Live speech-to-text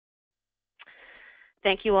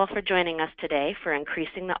Thank you all for joining us today for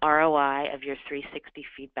increasing the ROI of your 360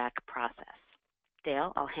 feedback process.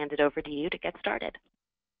 Dale, I'll hand it over to you to get started.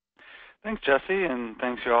 Thanks, Jesse, and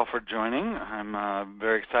thanks you all for joining. I'm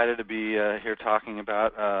very excited to be here talking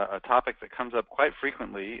about a topic that comes up quite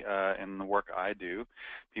frequently in the work I do.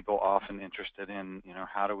 People often interested in,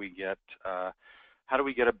 how do we get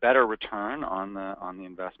a better return on the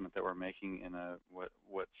investment that we're making in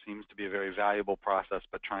what seems to be a very valuable process,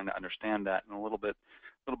 but trying to understand that in a little bit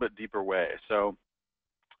deeper way. So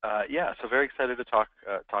so very excited to talk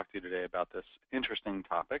to you today about this interesting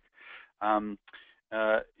topic.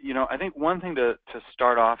 I think one thing to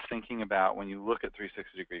start off thinking about when you look at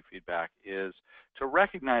 360-degree feedback is to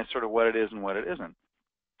recognize sort of what it is and what it isn't.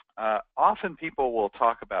 Often people will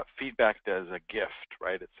talk about feedback as a gift,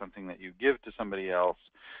 right? It's something that you give to somebody else.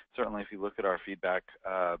 Certainly if you look at our feedback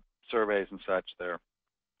surveys and such, they're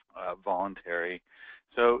voluntary.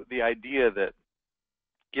 So the idea that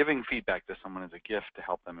giving feedback to someone is a gift to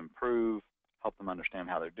help them improve, help them understand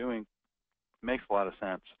how they're doing, makes a lot of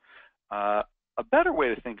sense. A better way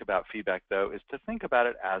to think about feedback, though, is to think about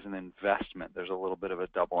it as an investment. There's a little bit of a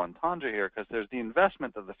double entendre here because there's the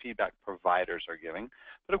investment that the feedback providers are giving,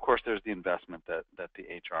 but of course there's the investment that the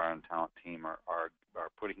HR and talent team are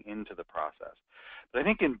putting into the process. But I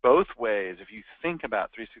think in both ways, if you think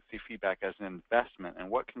about 360 feedback as an investment and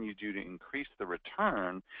what can you do to increase the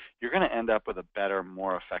return, you're going to end up with a better,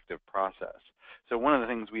 more effective process. So one of the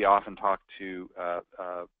things we often talk to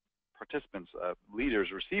participants, leaders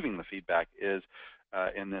receiving the feedback is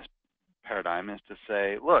in this paradigm is to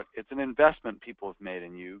say, look, it's an investment people have made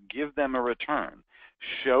in you. Give them a return.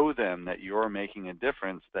 Show them that you're making a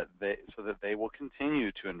difference so that they will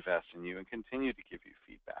continue to invest in you and continue to give you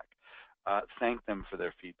feedback. Thank them for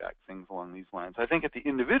their feedback, things along these lines. I think at the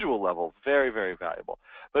individual level, very, very valuable.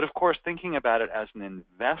 But of course, thinking about it as an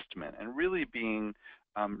investment and really being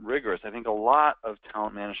rigorous. I think a lot of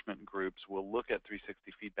talent management groups will look at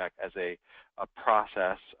 360 feedback as a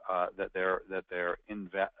process that they're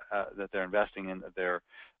investing in, that they're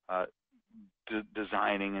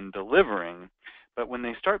designing and delivering. But when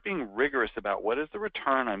they start being rigorous about what is the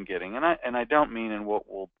return I'm getting, and I don't mean, and we'll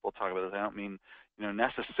talk about this, I don't mean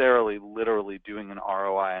necessarily literally doing an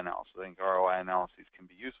ROI analysis. I think ROI analyses can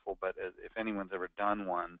be useful, but if anyone's ever done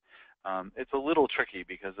one, it's a little tricky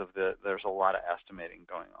because of there's a lot of estimating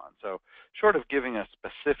going on. So short of giving a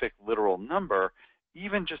specific literal number,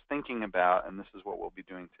 even just thinking about, and this is what we'll be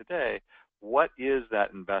doing today, what is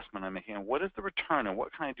that investment I'm making and what is the return and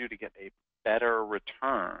what can I do to get a better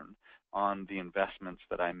return on the investments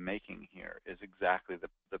that I'm making here is exactly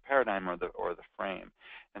the paradigm or the frame.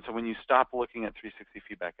 And so when you stop looking at 360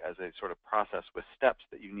 feedback as a sort of process with steps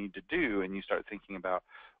that you need to do and you start thinking about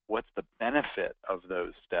what's the benefit of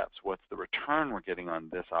those steps, what's the return we're getting on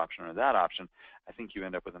this option or that option, I think you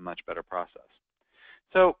end up with a much better process.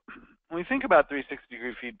 So when we think about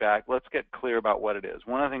 360-degree feedback, let's get clear about what it is.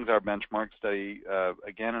 One of the things our benchmark study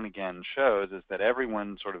again and again shows is that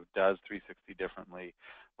everyone sort of does 360 differently.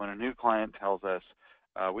 When a new client tells us,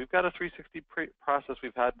 we've got a 360 process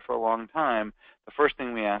we've had for a long time, the first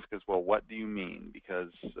thing we ask is, well, what do you mean? Because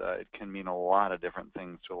it can mean a lot of different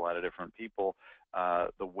things to a lot of different people.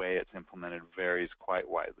 The way it's implemented varies quite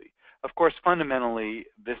widely. Of course, fundamentally,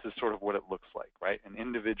 this is sort of what it looks like, right? An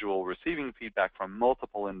individual receiving feedback from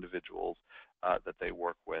multiple individuals that they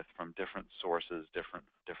work with from different sources, different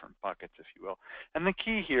buckets, if you will. And the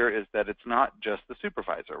key here is that it's not just the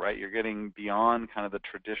supervisor, right? You're getting beyond kind of the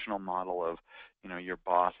traditional model of, your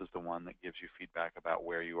boss is the one that gives you feedback about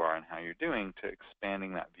where you are and how you're doing, to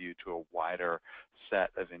expanding that view to a wider set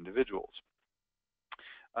of individuals.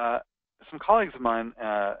 Some colleagues of mine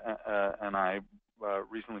and I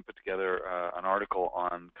recently put together an article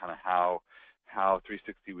on kind of how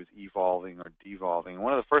 360 was evolving or devolving. And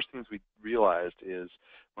one of the first things we realized is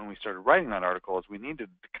when we started writing that article is we needed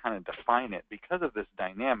to kind of define it because of this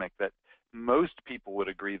dynamic that most people would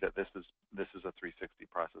agree that this is a 360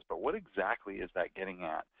 process. But what exactly is that getting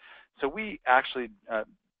at? So we actually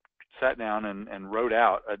sat down and wrote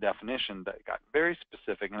out a definition that got very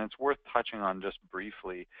specific, and it's worth touching on just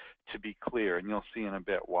briefly to be clear, and you'll see in a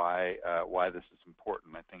bit why this is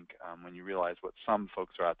important. I think when you realize what some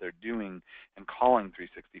folks are out there doing and calling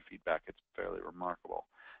 360 feedback, it's fairly remarkable.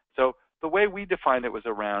 So the way we defined it was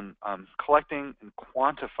around collecting and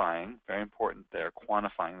quantifying, very important there,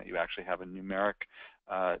 quantifying that you actually have a numeric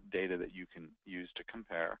data that you can use to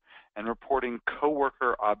compare, and reporting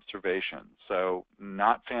coworker observations. So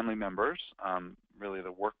not family members, really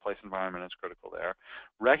the workplace environment is critical there.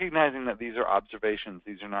 Recognizing that these are observations,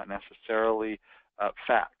 these are not necessarily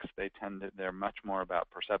facts. They're much more about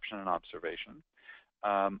perception and observation.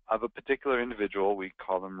 of a particular individual. We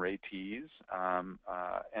call them ratees.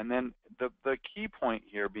 And then the key point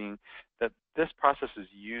here being that this process is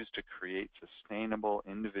used to create sustainable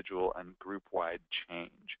individual and group-wide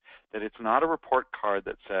change. That it's not a report card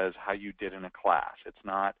that says how you did in a class. It's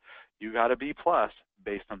not you got a B plus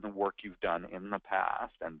based on the work you've done in the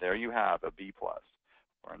past, and there you have a B plus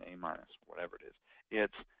or an A minus, whatever it is.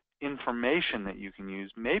 It's information that you can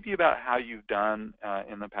use maybe about how you've done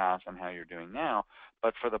in the past and how you're doing now,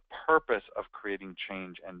 but for the purpose of creating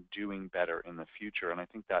change and doing better in the future. And I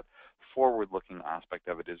think that forward-looking aspect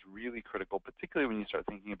of it is really critical, particularly when you start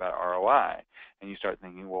thinking about ROI and you start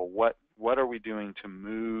thinking, well, what are we doing to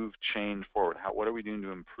move change forward? What are we doing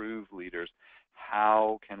to improve leaders?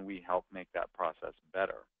 How can we help make that process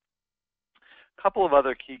better? A couple of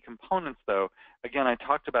other key components, though. Again, I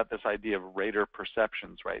talked about this idea of rater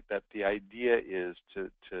perceptions, right? That the idea is to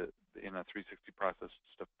in a 360 process,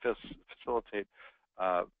 to facilitate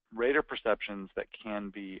rater perceptions that can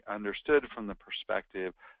be understood from the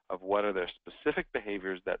perspective of what are their specific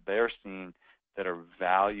behaviors that they're seeing that are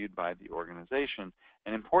valued by the organization.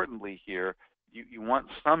 And importantly here, you want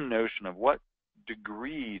some notion of what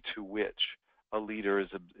degree to which a leader is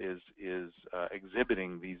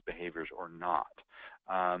exhibiting these behaviors or not.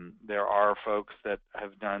 There are folks that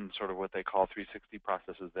have done sort of what they call 360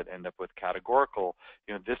 processes that end up with categorical,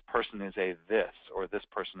 this person is a this or this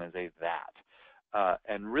person is a that.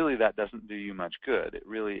 And really that doesn't do you much good. It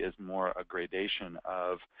really is more a gradation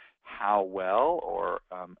of how well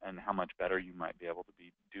and how much better you might be able to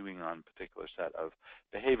be doing on a particular set of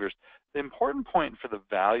behaviors. The important point for the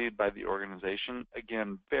valued by the organization,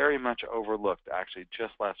 again, very much overlooked. Actually,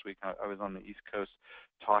 just last week I was on the East Coast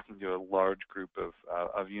talking to a large group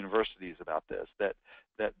of universities about this, that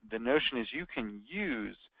the notion is you can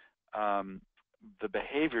use the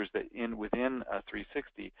behaviors that within a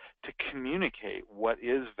 360 to communicate what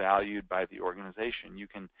is valued by the organization. You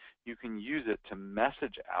can use it to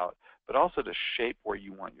message out, but also to shape where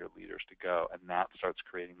you want your leaders to go, and that starts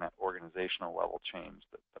creating that organizational level change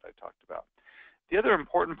that I talked about. The other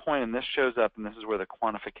important point, and this shows up, and this is where the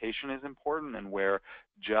quantification is important, and where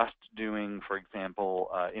just doing, for example,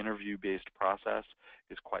 interview-based process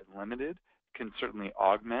is quite limited, can certainly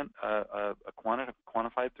augment a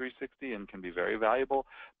quantified 360 and can be very valuable.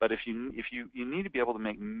 But if you need to be able to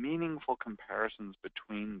make meaningful comparisons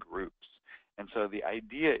between groups. And so the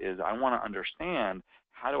idea is I want to understand,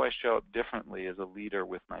 how do I show up differently as a leader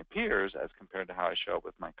with my peers as compared to how I show up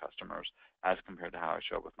with my customers, as compared to how I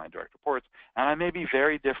show up with my direct reports. And I may be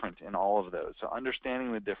very different in all of those. So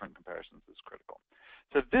understanding the different comparisons is critical.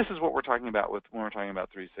 So this is what we're talking about when we're talking about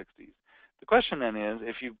 360s. The question then is,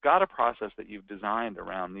 if you've got a process that you've designed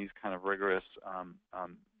around these kind of rigorous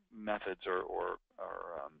methods or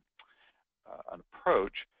an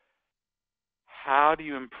approach, how do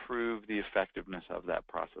you improve the effectiveness of that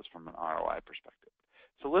process from an ROI perspective?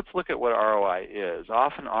 So let's look at what ROI is.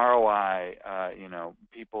 Often ROI,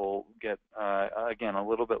 people get, again, a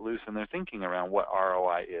little bit loose in their thinking around what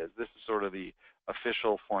ROI is. This is sort of the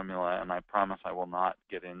official formula, and I promise I will not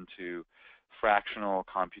get into fractional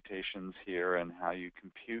computations here and how you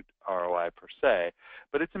compute ROI per se,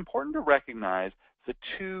 but it's important to recognize the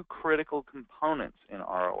two critical components in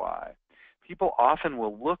ROI. People often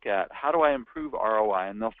will look at how do I improve ROI,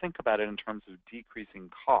 and they'll think about it in terms of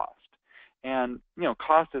decreasing cost. And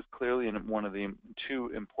cost is clearly one of the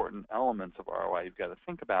two important elements of ROI you've got to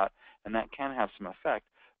think about, and that can have some effect.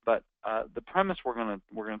 But the premise we're going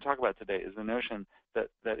to talk about today is the notion that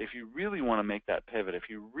if you really want to make that pivot, if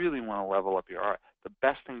you really want to level up your ROI, the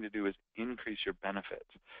best thing to do is increase your benefits.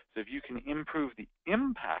 So if you can improve the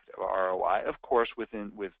impact of ROI, of course, with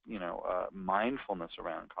mindfulness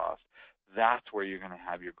around cost, that's where you're going to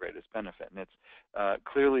have your greatest benefit. And it's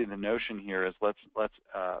clearly the notion here is let's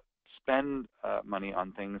spend money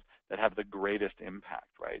on things that have the greatest impact,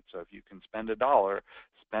 right? So if you can spend $1,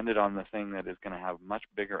 spend it on the thing that is going to have much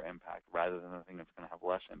bigger impact rather than the thing that's going to have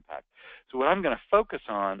less impact. So what I'm going to focus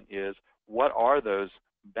on is what are those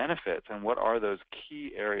benefits and what are those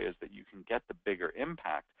key areas that you can get the bigger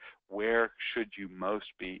impact. Where should you most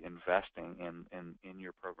be investing in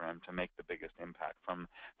your program to make the biggest impact from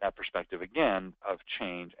that perspective, again, of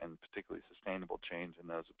change, and particularly sustainable change in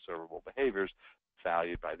those observable behaviors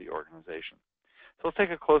valued by the organization. So let's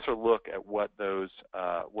take a closer look at what those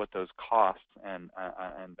costs and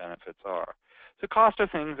benefits are. So costs are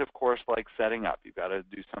things, of course, like setting up. You've got to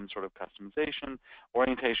do some sort of customization,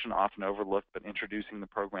 orientation, often overlooked, but introducing the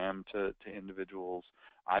program to individuals.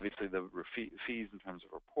 Obviously, the fees in terms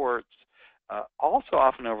of reports. Also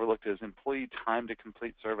often overlooked is employee time to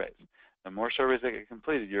complete surveys. The more surveys that get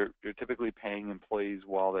completed, you're typically paying employees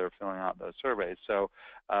while they're filling out those surveys. So,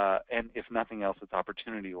 and if nothing else, it's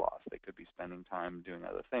opportunity loss. They could be spending time doing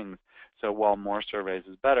other things. So while more surveys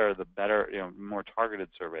is better, the better, more targeted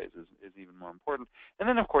surveys is even more important. And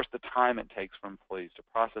then, of course, the time it takes for employees to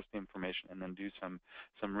process the information and then do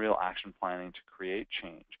some real action planning to create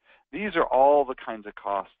change. These are all the kinds of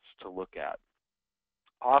costs to look at.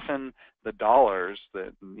 Often the dollars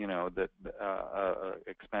that,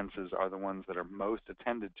 expenses are the ones that are most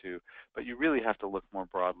attended to, but you really have to look more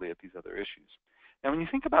broadly at these other issues. Now, when you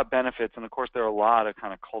think about benefits, and of course there are a lot of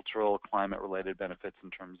kind of cultural, climate-related benefits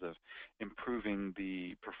in terms of improving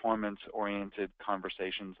the performance-oriented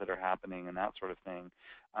conversations that are happening and that sort of thing,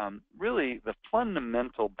 really the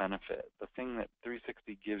fundamental benefit, the thing that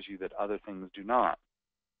 360 gives you that other things do not,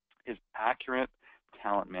 is accurate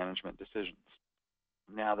talent management decisions.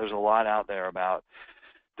 Now, there's a lot out there about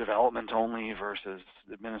development only versus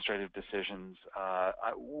administrative decisions.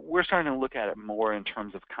 We're starting to look at it more in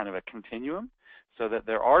terms of kind of a continuum, so that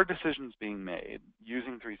there are decisions being made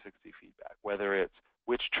using 360 feedback, whether it's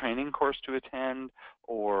which training course to attend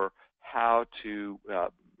or how to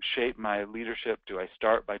shape my leadership. Do I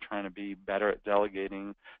start by trying to be better at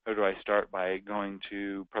delegating, or do I start by going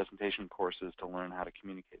to presentation courses to learn how to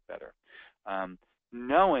communicate better?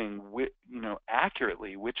 Knowing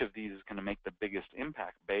accurately which of these is going to make the biggest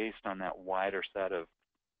impact based on that wider set of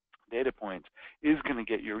data points is going to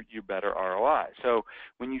get you better ROI. So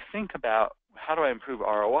when you think about how do I improve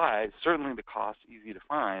ROI, certainly the cost is easy to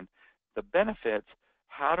find. The benefits,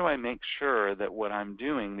 how do I make sure that what I'm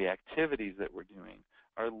doing, the activities that we're doing,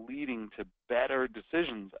 are leading to better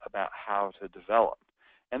decisions about how to develop?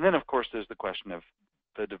 And then, of course, there's the question of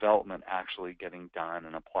the development actually getting done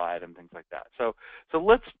and applied and things like that. So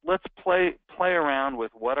let's play around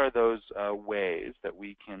with what are those ways that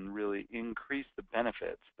we can really increase the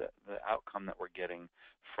benefits, the outcome that we're getting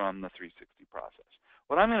from the 360 process.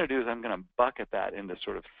 What I'm going to do is I'm going to bucket that into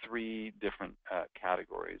sort of three different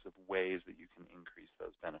categories of ways that you can increase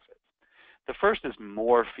those benefits. The first is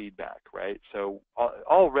more feedback, right? So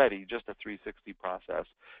already, just a 360 process,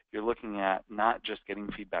 you're looking at not just getting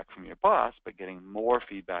feedback from your boss, but getting more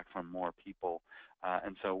feedback from more people.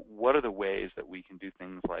 And so what are the ways that we can do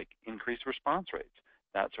things like increase response rates,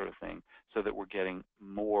 that sort of thing, so that we're getting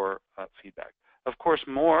more feedback? Of course,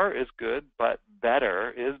 more is good, but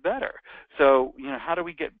better is better. So, how do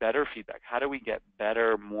we get better feedback? How do we get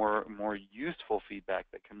better, more useful feedback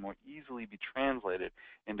that can more easily be translated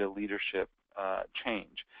into leadership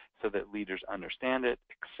change, so that leaders understand it,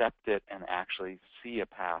 accept it, and actually see a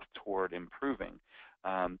path toward improving?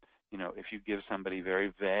 If you give somebody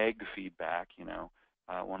very vague feedback,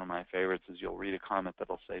 one of my favorites is you'll read a comment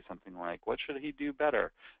that'll say something like, "What should he do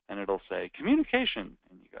better?" And it'll say, "Communication."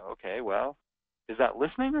 And you go, okay, well, is that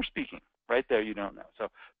listening or speaking? Right there, you don't know. So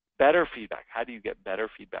better feedback. How do you get better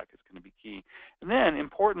feedback is going to be key. And then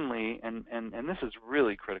importantly, and this is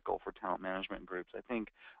really critical for talent management groups, I think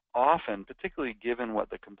often, particularly given what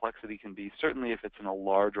the complexity can be, certainly if it's in a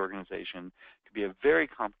large organization, it could be a very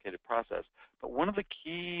complicated process. But one of the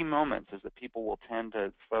key moments is that people will tend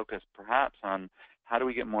to focus perhaps on how do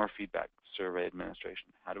we get more feedback, survey administration?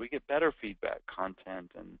 How do we get better feedback,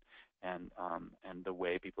 content, and the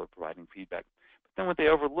way people are providing feedback? But then what they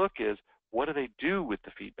overlook is, what do they do with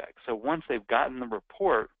the feedback? So once they've gotten the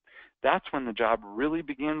report, that's when the job really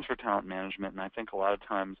begins for talent management. And I think a lot of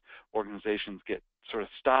times organizations sort of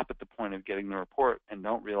stop at the point of getting the report and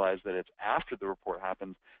don't realize that it's after the report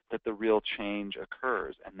happens that the real change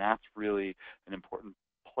occurs. And that's really an important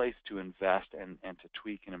place to invest and to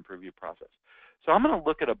tweak and improve your process. So I'm going to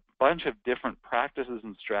look at a bunch of different practices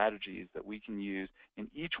and strategies that we can use in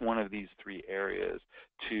each one of these three areas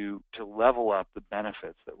to level up the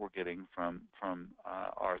benefits that we're getting from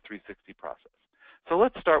our 360 process. So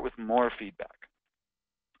let's start with more feedback.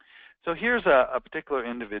 So here's a particular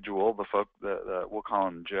individual, we'll call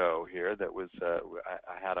him Joe here, that was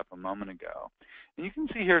I had up a moment ago. And you can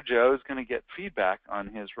see here Joe is going to get feedback on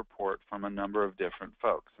his report from a number of different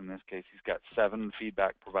folks. In this case, he's got 7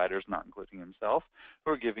 feedback providers, not including himself,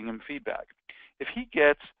 who are giving him feedback. If he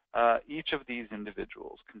gets each of these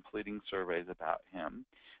individuals completing surveys about him,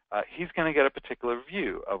 he's going to get a particular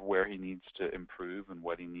view of where he needs to improve and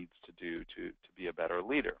what he needs to do to be a better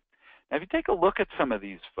leader. Now, if you take a look at some of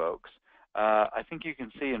these folks, I think you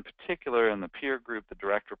can see in particular in the peer group, the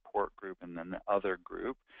direct report group, and then the other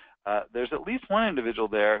group, there's at least one individual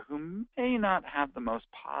there who may not have the most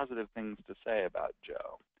positive things to say about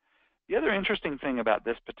Joe. The other interesting thing about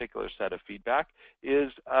this particular set of feedback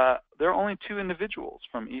is there are only 2 individuals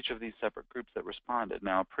from each of these separate groups that responded.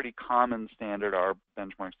 Now, a pretty common standard, our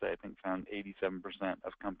benchmarks I think found 87%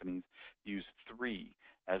 of companies use 3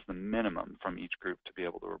 as the minimum from each group to be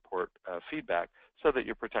able to report feedback, so that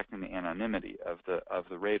you're protecting the anonymity of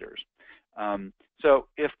the raters. So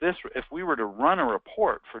if we were to run a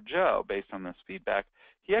report for Joe based on this feedback,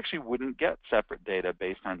 he actually wouldn't get separate data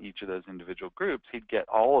based on each of those individual groups. He'd get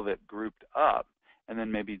all of it grouped up, and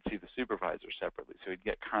then maybe he'd see the supervisor separately. So he'd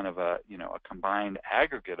get kind of a combined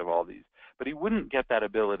aggregate of all these. But he wouldn't get that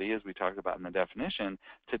ability, as we talked about in the definition,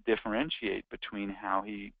 to differentiate between how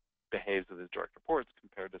he behaves with his direct reports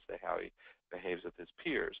compared to, say, how he behaves with his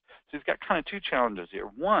peers. So he's got kind of 2 challenges here.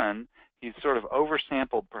 One, he's sort of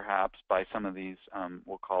oversampled perhaps by some of these,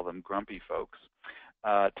 we'll call them grumpy folks,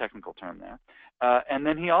 technical term there. And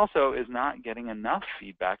then he also is not getting enough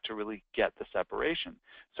feedback to really get the separation.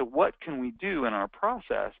 So what can we do in our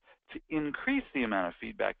process to increase the amount of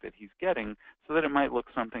feedback that he's getting so that it might look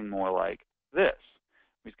something more like this?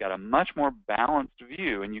 We've got a much more balanced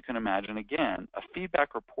view, and you can imagine, again, a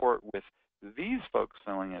feedback report with these folks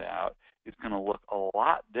filling it out is going to look a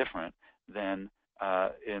lot different than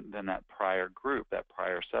that prior group, that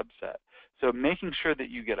prior subset. So making sure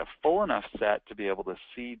that you get a full enough set to be able to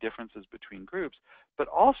see differences between groups, but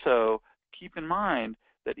also keep in mind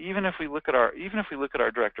that even if we look at our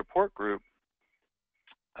direct report group,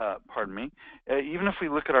 even if we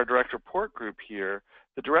look at our direct report group here,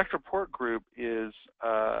 the direct report group is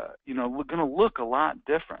going to look a lot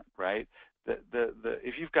different, right?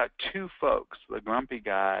 If you've got 2 folks, the grumpy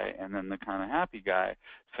guy and then the kind of happy guy,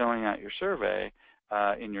 filling out your survey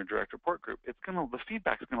in your direct report group, the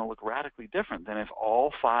feedback is going to look radically different than if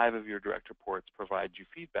all 5 of your direct reports provide you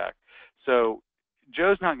feedback. So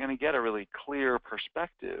Joe's not going to get a really clear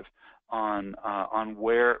perspective on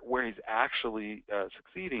where he's actually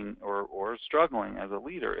succeeding or struggling as a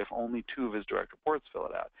leader if only 2 of his direct reports fill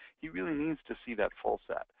it out. He really needs to see that full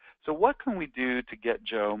set. So what can we do to get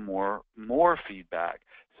Joe more feedback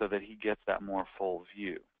so that he gets that more full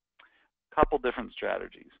view? A couple different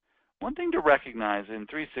strategies. One thing to recognize in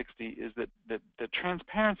 360 is that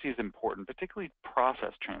transparency is important, particularly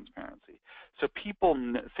process transparency. So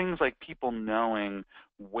things like people knowing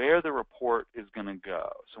where the report is going to go.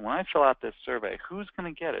 So when I fill out this survey, who's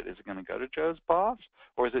going to get it? Is it going to go to Joe's boss,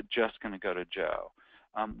 or is it just going to go to Joe?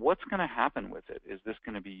 What's going to happen with it? Is this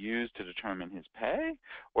going to be used to determine his pay,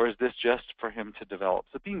 or is this just for him to develop?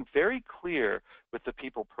 So being very clear with the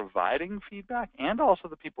people providing feedback and also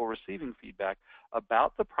the people receiving feedback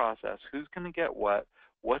about the process, who's going to get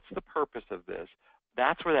what's the purpose of this.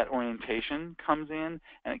 That's where that orientation comes in,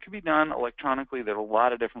 and it can be done electronically. There are a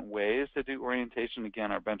lot of different ways to do orientation.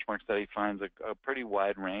 Again, our benchmark study finds a pretty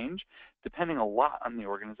wide range, depending a lot on the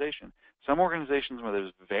organization. Some organizations where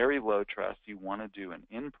there's very low trust, you want to do an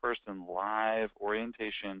in-person live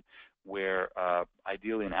orientation where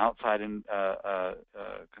ideally an outside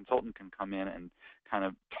consultant can come in and kind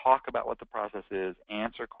of talk about what the process is,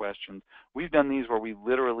 answer questions. We've done these where we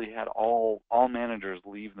literally had all managers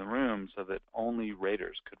leave the room so that only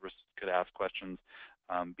raters could ask questions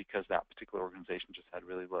because that particular organization just had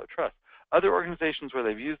really low trust. Other organizations where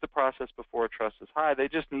they've used the process before, trust is high, they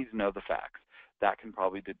just need to know the facts. That can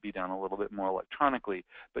probably be done a little bit more electronically,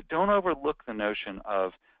 but don't overlook the notion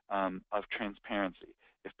of transparency.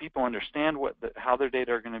 If people understand how their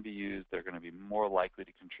data are going to be used, they're going to be more likely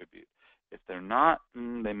to contribute. If they're not,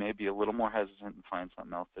 they may be a little more hesitant and find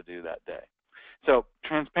something else to do that day. So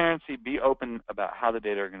transparency, be open about how the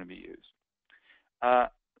data are going to be used.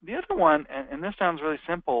 The other one, and this sounds really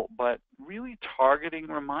simple, but really targeting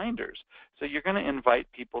reminders. So you're going to invite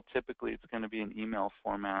people. Typically, it's going to be an email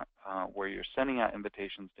format where you're sending out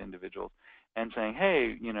invitations to individuals and saying,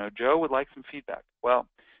 hey, Joe would like some feedback. Well,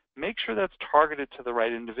 make sure that's targeted to the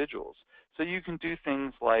right individuals. So you can do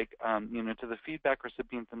things like, to the feedback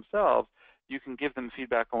recipients themselves, you can give them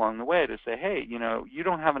feedback along the way to say, hey, you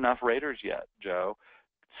don't have enough raters yet, Joe.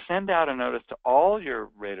 Send out a notice to all your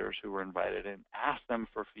raters who were invited and ask them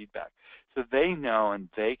for feedback so they know and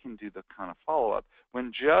they can do the kind of follow-up.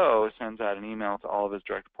 When Joe sends out an email to all of his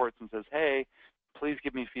direct reports and says, hey, please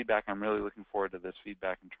give me feedback. I'm really looking forward to this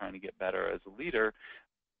feedback and trying to get better as a leader,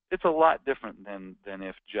 it's a lot different than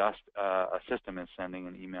if just a system is sending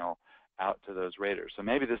an email out to those raters. So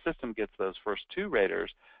maybe the system gets those first 2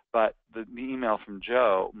 raters, but the email from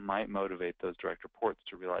Joe might motivate those direct reports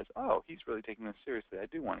to realize, oh, he's really taking this seriously. I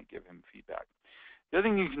do want to give him feedback. The other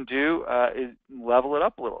thing you can do is level it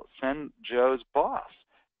up a little. Send Joe's boss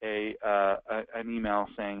an email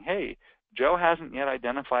saying, hey, Joe hasn't yet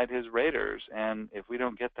identified his raters, and if we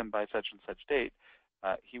don't get them by such and such date,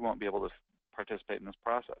 he won't be able to participate in this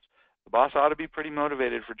process. The boss ought to be pretty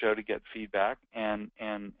motivated for Joe to get feedback, and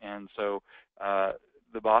so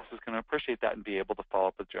the boss is going to appreciate that and be able to follow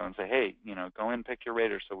up with Joe and say, hey, go in and pick your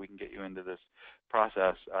raters so we can get you into this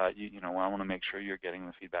process. I want to make sure you're getting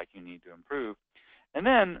the feedback you need to improve. And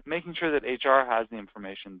then making sure that HR has the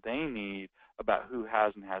information they need about who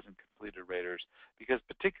has and hasn't completed raters, because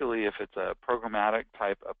particularly if it's a programmatic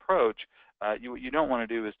type approach, what you don't want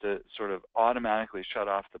to do is to sort of automatically shut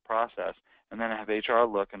off the process and then have HR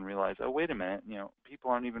look and realize, oh, wait a minute,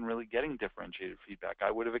 people aren't even really getting differentiated feedback.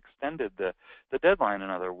 I would have extended the deadline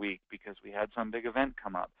another week because we had some big event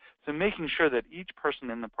come up. So making sure that each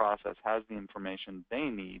person in the process has the information they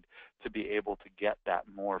need to be able to get that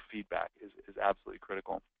more feedback is absolutely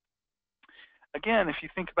critical. Again, if you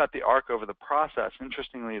think about the arc over the process,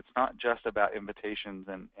 interestingly, it's not just about invitations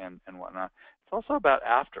and whatnot. It's also about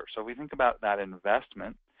after. So if we think about that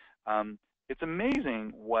investment, it's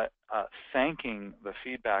amazing what thanking the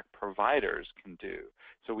feedback providers can do.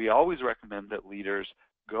 So we always recommend that leaders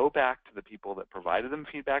go back to the people that provided them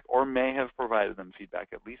feedback or may have provided them feedback,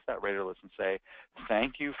 at least that rater list, and say,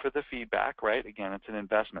 thank you for the feedback, right? Again, it's an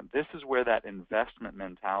investment. This is where that investment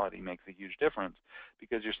mentality makes a huge difference,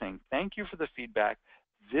 because you're saying, thank you for the feedback.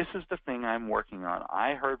 This is the thing I'm working on.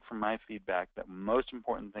 I heard from my feedback that the most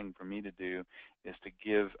important thing for me to do is to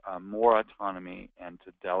give more autonomy and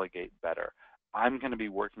to delegate better. I'm going to be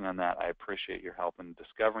working on that. I appreciate your help in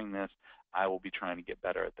discovering this. I will be trying to get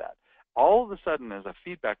better at that. All of a sudden, as a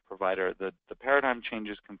feedback provider, the paradigm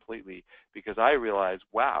changes completely, because I realize,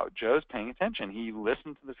 wow, Joe's paying attention. He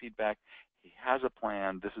listened to the feedback. He has a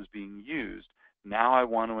plan. This is being used. Now I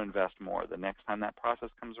want to invest more. The next time that process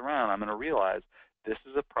comes around, I'm going to realize this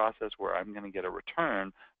is a process where I'm going to get a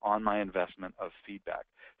return on my investment of feedback.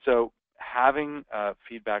 So having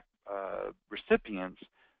feedback recipients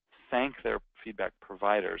thank their feedback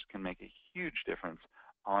providers can make a huge difference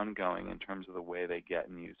ongoing in terms of the way they get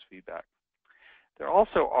and use feedback. There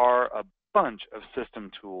also are a bunch of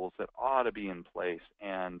system tools that ought to be in place,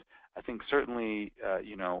 and I think certainly,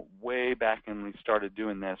 way back when we started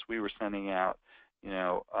doing this, we were sending out,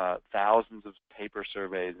 thousands of paper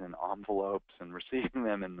surveys in envelopes and receiving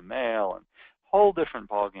them in the mail, and whole different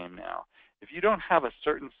ballgame now. If you don't have a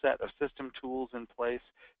certain set of system tools in place,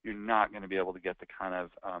 you're not going to be able to get the kind of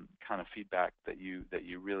feedback that you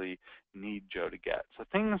really need Joe to get. So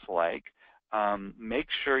things like make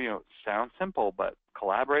sure, sounds simple, but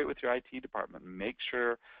collaborate with your IT department. Make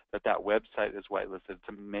sure that website is whitelisted. It's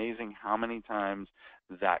amazing how many times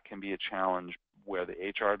that can be a challenge where the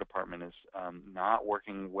HR department is not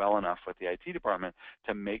working well enough with the IT department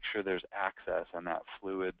to make sure there's access and that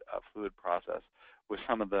fluid process. With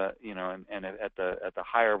some of the, and at the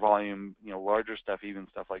higher volume, larger stuff, even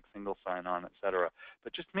stuff like single sign-on, et cetera.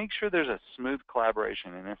 But just make sure there's a smooth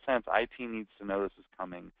collaboration. In a sense, IT needs to know this is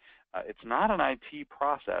coming. It's not an IT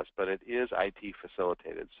process, but it is IT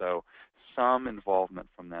facilitated. So some involvement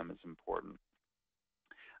from them is important.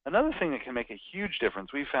 Another thing that can make a huge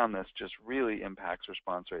difference, we found this just really impacts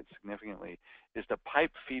response rates significantly, is to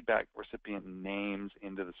pipe feedback recipient names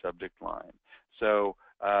into the subject line. So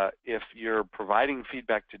if you're providing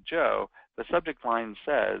feedback to Joe, the subject line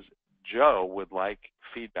says, Joe would like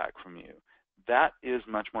feedback from you. That is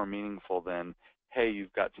much more meaningful than, hey,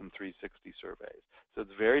 you've got some 360 surveys. So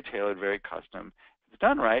it's very tailored, very custom. If it's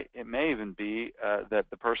done right, it may even be that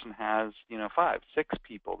the person has 5, 6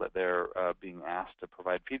 people that they're being asked to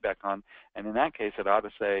provide feedback on, and in that case, it ought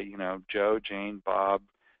to say, Joe, Jane, Bob,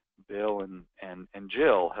 Bill, and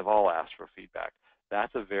Jill have all asked for feedback.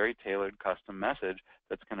 That's a very tailored, custom message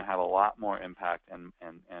that's going to have a lot more impact and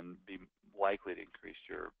be likely to increase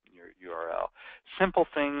your URL. Simple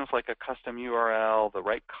things like a custom URL, the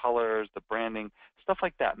right colors, the branding, stuff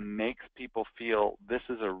like that makes people feel this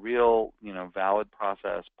is a real, valid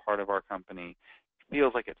process, part of our company. It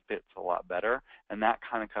feels like it fits a lot better, and that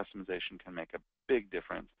kind of customization can make a big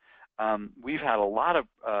difference. We've had a lot of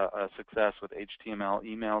success with HTML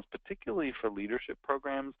emails, particularly for leadership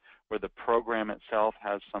programs, where the program itself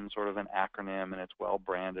has some sort of an acronym and it's well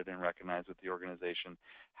branded and recognized with the organization.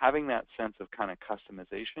 Having that sense of kind of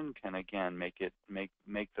customization can again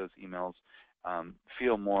make those emails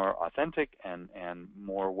feel more authentic and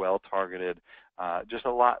more well targeted, just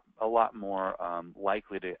a lot more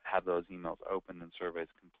likely to have those emails opened and surveys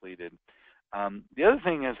completed. The other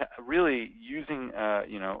thing is really using,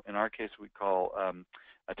 in our case we call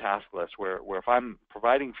a task list, where if I'm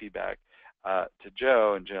providing feedback, to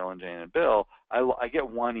Joe and Jill and Jane and Bill, I get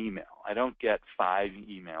one email. I don't get 5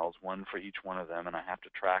 emails, one for each one of them, and I have to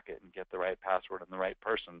track it and get the right password and the right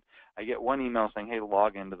person. I get one email saying, hey,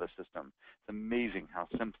 log into the system. It's amazing how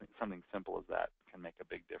something simple as that can make a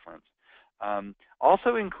big difference.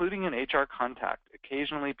 Also including an HR contact.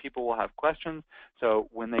 Occasionally people will have questions, so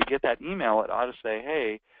when they get that email, it ought to say,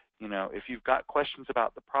 hey, if you've got questions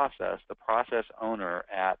about the process owner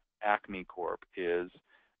at Acme Corp is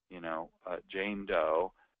Jane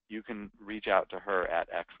Doe. You can reach out to her at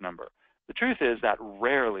X number. The truth is that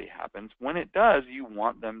rarely happens. When it does, you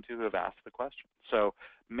want them to have asked the question. So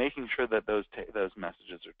making sure that those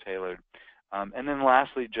messages are tailored. And then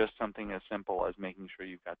lastly, just something as simple as making sure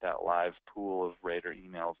you've got that live pool of rater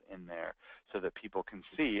emails in there so that people can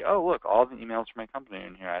see, oh, look, all the emails from my company are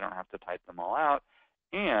in here. I don't have to type them all out.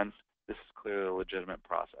 And this is clearly a legitimate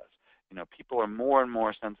process. People are more and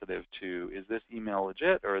more sensitive to, is this email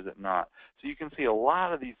legit or is it not? So you can see a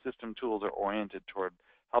lot of these system tools are oriented toward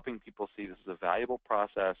helping people see this is a valuable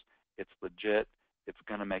process, it's legit, it's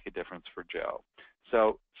going to make a difference for Joe.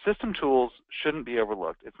 So system tools shouldn't be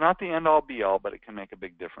overlooked. It's not the end-all be-all, but it can make a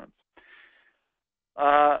big difference.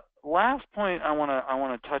 Last point I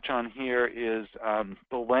want to touch on here is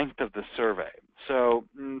the length of the survey. So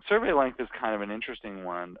survey length is kind of an interesting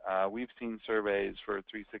one. We've seen surveys for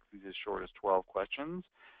 360s as short as 12 questions.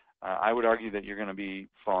 I would argue that you're going to be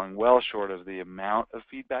falling well short of the amount of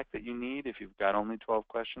feedback that you need if you've got only 12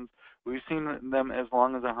 questions. We've seen them as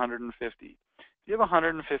long as 150. If you have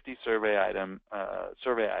 150 survey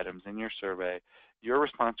items in your survey, your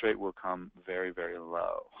response rate will come very, very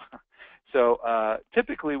low. So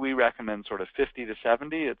typically we recommend sort of 50 to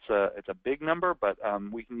 70. It's a big number, but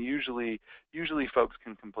we can usually folks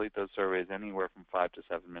can complete those surveys anywhere from 5 to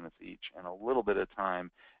 7 minutes each, and a little bit of time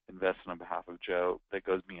invested on behalf of Joe that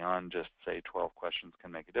goes beyond just, say, 12 questions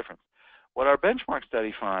can make a difference. What our benchmark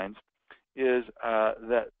study finds is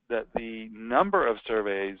that the number of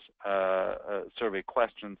survey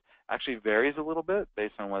questions actually varies a little bit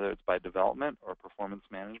based on whether it's by development or performance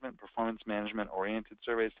management. Performance management oriented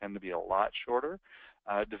surveys tend to be a lot shorter.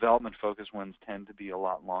 Development focused ones tend to be a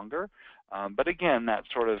lot longer. But again, that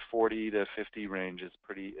sort of 40 to 50 range is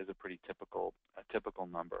a pretty typical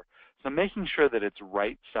number. So making sure that it's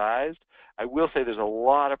right sized. I will say there's a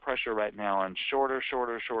lot of pressure right now on shorter.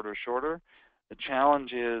 The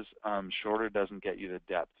challenge is shorter doesn't get you the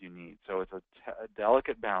depth you need. So it's a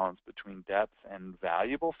delicate balance between depth and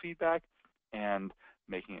valuable feedback and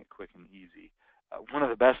making it quick and easy. One of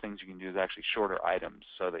the best things you can do is actually shorter items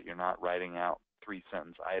so that you're not writing out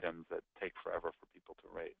 3-sentence items that take forever for people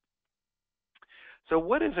to rate. So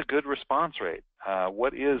what is a good response rate?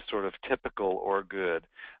 What is sort of typical or good?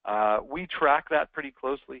 We track that pretty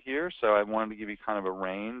closely here, so I wanted to give you kind of a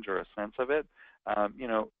range or a sense of it.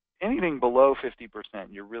 Anything below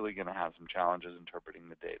 50%, you're really going to have some challenges interpreting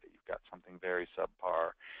the data. You've got something very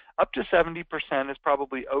subpar. Up to 70% is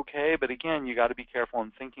probably okay, but again, you got to be careful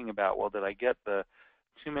in thinking about, well, did I get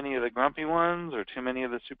too many of the grumpy ones or too many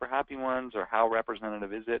of the super happy ones, or how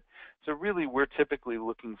representative is it? So really, we're typically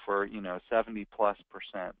looking for 70+%,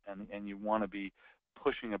 and you want to be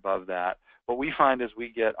pushing above that. What we find is we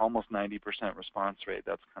get almost 90% response rate.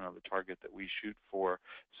 That's kind of the target that we shoot for.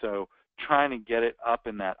 So trying to get it up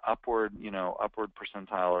in that upward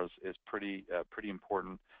percentile is pretty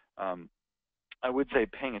important. I would say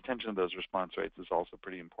paying attention to those response rates is also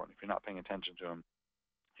pretty important. If you're not paying attention to them,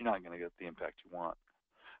 you're not going to get the impact you want.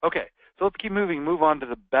 Okay, so let's keep moving. Move on to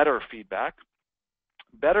the better feedback.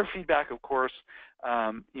 Better feedback, of course,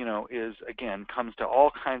 is again comes to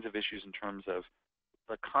all kinds of issues in terms of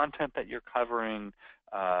the content that you're covering,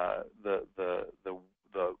 the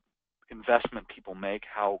investment people make,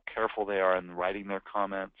 how careful they are in writing their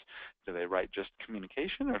comments. Do they write just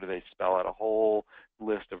communication, or do they spell out a whole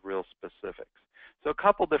list of real specifics? So a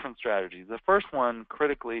couple different strategies. The first one,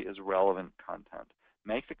 critically, is relevant content.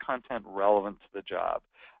 Make the content relevant to the job.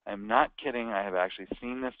 I'm not kidding. I have actually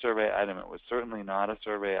seen this survey item. It was certainly not a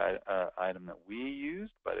survey item that we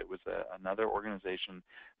used, but it was another organization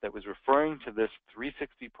that was referring to this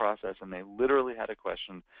 360 process, and they literally had a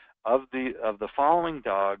question of the following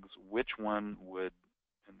dogs, which one would,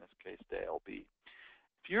 in this case, Dale be?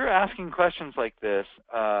 If you're asking questions like this,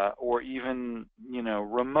 or even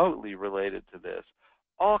remotely related to this,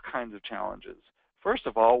 all kinds of challenges. First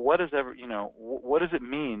of all, what does it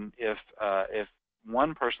mean if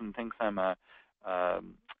one person thinks I'm a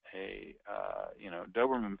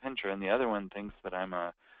Doberman Pinscher and the other one thinks that I'm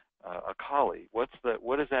a a collie. What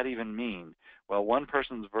does that even mean? Well, one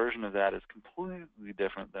person's version of that is completely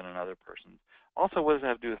different than another person's. Also, what does that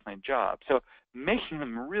have to do with my job? So making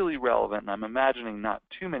them really relevant, and I'm imagining not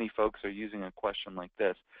too many folks are using a question like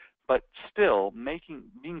this, but still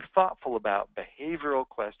being thoughtful about behavioral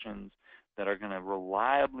questions that are going to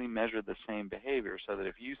reliably measure the same behavior, so that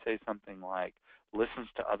if you say something like listens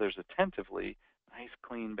to others attentively, nice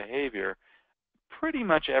clean behavior, pretty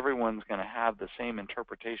much everyone's going to have the same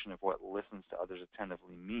interpretation of what listens to others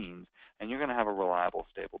attentively means, and you're going to have a reliable,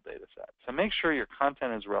 stable data set. So make sure your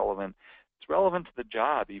content is relevant. It's relevant to the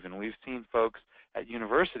job even. We've seen folks at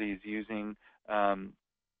universities using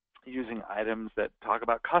items that talk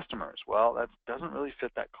about customers. Well, that doesn't really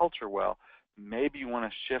fit that culture well. Maybe you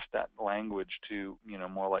want to shift that language to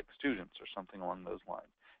more like students or something along those lines.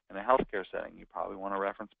 In a healthcare setting, you probably want to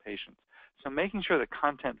reference patients. So making sure the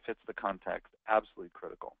content fits the context, absolutely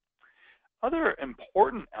critical. Other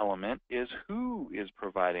important element is who is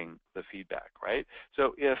providing the feedback, right?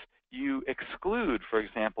 So if you exclude, for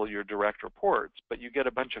example, your direct reports, but you get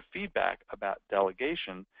a bunch of feedback about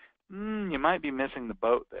delegation, you might be missing the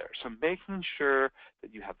boat there. So making sure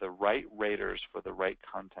that you have the right raters for the right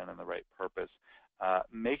content and the right purpose.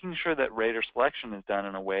 Making sure that rater selection is done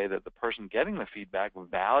in a way that the person getting the feedback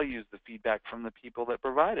values the feedback from the people that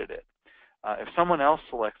provided it. If someone else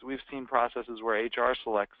selects, we've seen processes where HR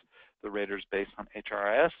selects the raters based on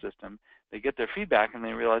HRIS system. They get their feedback and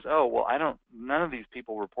they realize, oh, well, none of these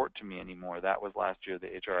people report to me anymore. That was last year. The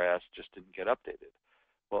HRIS just didn't get updated.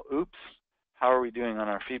 Well, oops, how are we doing on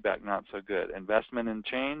our feedback? Not so good. Investment in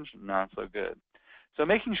change? Not so good. So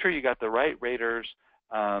making sure you got the right raters,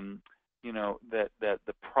 that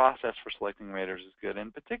the process for selecting raters is good.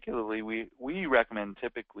 And particularly, we recommend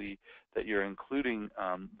typically that you're including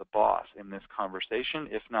the boss in this conversation,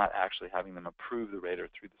 if not actually having them approve the rater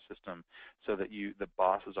through the system, so that the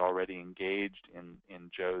boss is already engaged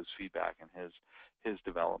in Joe's feedback and his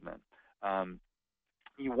development.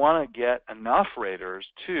 You want to get enough raters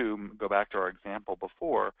to go back to our example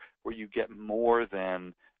before, where you get more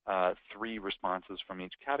than 3 responses from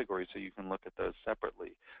each category, so you can look at those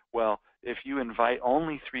separately. Well, if you invite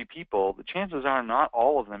only 3 people, the chances are not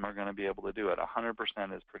all of them are going to be able to do it.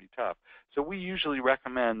 100% is pretty tough. So we usually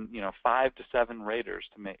recommend 5 to 7 raters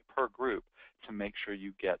per group to make sure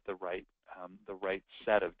you get the right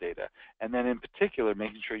set of data. And then in particular,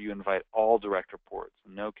 making sure you invite all direct reports.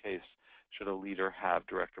 In no case should a leader have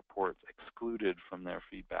direct reports excluded from their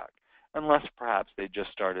feedback, unless perhaps they just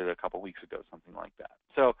started a couple weeks ago, something like that.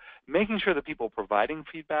 So making sure the people providing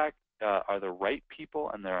feedback are the right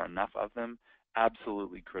people and there are enough of them,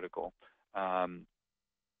 absolutely critical.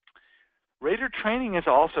 Rater training is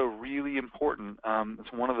also really important.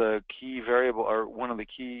 It's one of the key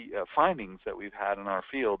findings that we've had in our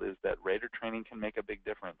field is that rater training can make a big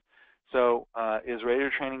difference. So is rater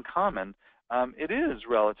training common? It is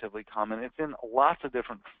relatively common. It's in lots of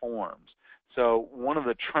different forms. So one of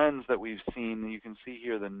the trends that we've seen, you can see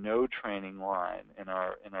here the no training line in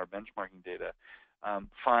our benchmarking data,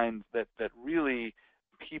 finds that really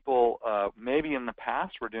people maybe in the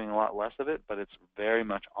past were doing a lot less of it, but it's very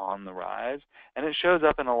much on the rise. And it shows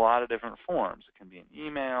up in a lot of different forms. It can be an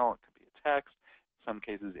email, it could be a text, in some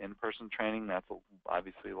cases in-person training. That's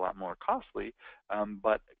obviously a lot more costly,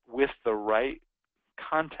 but with the right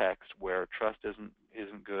context where trust isn't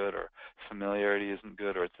good or familiarity isn't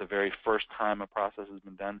good, or it's the very first time a process has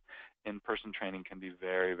been done, in-person training can be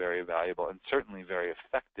very, very valuable and certainly very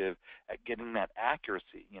effective at getting that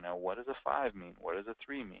accuracy. What does a 5 mean? What does a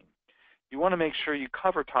 3 mean? You want to make sure you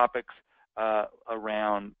cover topics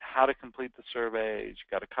around how to complete the surveys. You've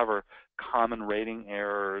got to cover common rating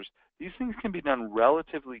errors. These things can be done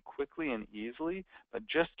relatively quickly and easily, but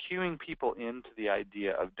just cueing people into the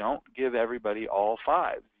idea of don't give everybody all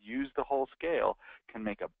 5s, use the whole scale, can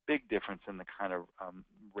make a big difference in the kind of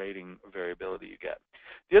rating variability you get.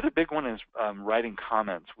 The other big one is writing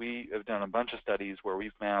comments. We have done a bunch of studies where we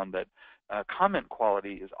found that comment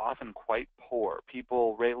quality is often quite poor.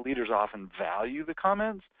 Leaders often value the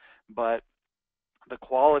comments, but the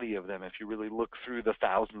quality of them, if you really look through the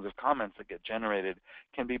thousands of comments that get generated,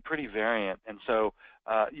 can be pretty variant. And so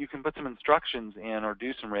you can put some instructions in or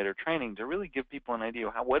do some rater training to really give people an idea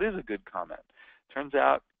of what is a good comment. Turns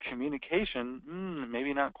out communication,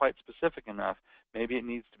 maybe not quite specific enough. Maybe it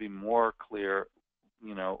needs to be more clear.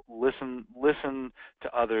 Listen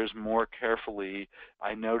to others more carefully.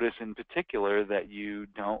 I notice in particular that you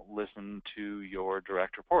don't listen to your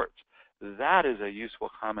direct reports. That is a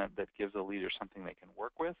useful comment that gives a leader something they can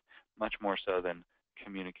work with, much more so than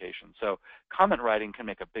communication. So comment writing can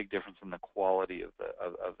make a big difference in the quality of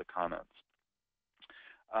the comments.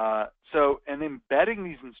 And embedding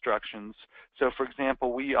these instructions. So, for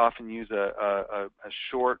example, we often use a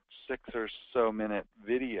short 6 or so minute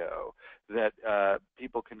video that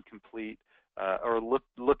people can complete or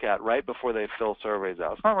look at right before they fill surveys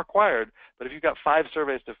out. It's not required, but if you've got 5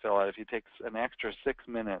 surveys to fill out, if you take an extra 6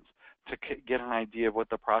 minutes to get an idea of what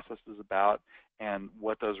the process is about and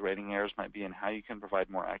what those rating errors might be and how you can provide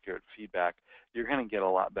more accurate feedback, you're going to get a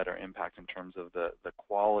lot better impact in terms of the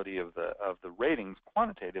quality of the ratings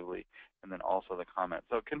quantitatively, and then also the comments.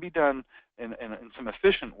 So it can be done in some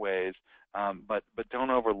efficient ways, but don't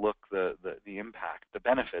overlook the impact, the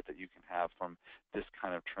benefit that you can have from this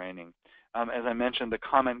kind of training. As I mentioned, the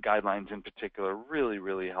comment guidelines in particular are really,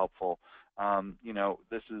 really helpful.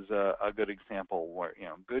 This is a good example where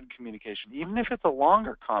good communication, even if it's a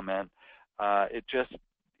longer comment, it just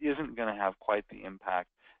isn't going to have quite the impact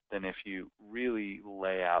than if you really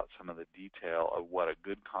lay out some of the detail of what a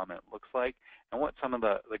good comment looks like and what some of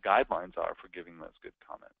the guidelines are for giving those good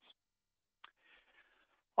comments.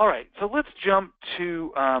 All right, so let's jump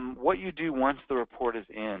to what you do once the report is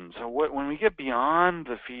in. So when we get beyond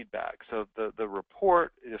the feedback, so the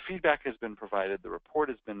feedback has been provided, the report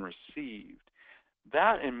has been received,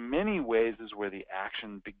 that in many ways is where the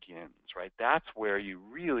action begins, right? That's where you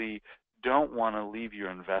really don't want to leave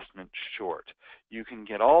your investment short. You can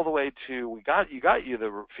get all the way to, you got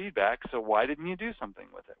the feedback, so why didn't you do something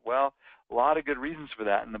with it? Well, a lot of good reasons for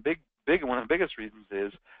that, and one of the biggest reasons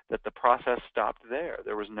is that the process stopped there.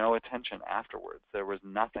 There was no attention afterwards. There was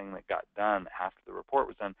nothing that got done after the report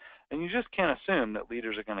was done. And you just can't assume that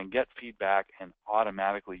leaders are going to get feedback and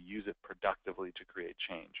automatically use it productively to create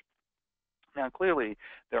change. Now, clearly,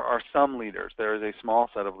 there are some leaders. There is a small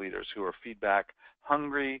set of leaders who are feedback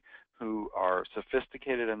hungry, who are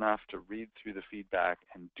sophisticated enough to read through the feedback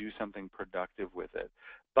and do something productive with it.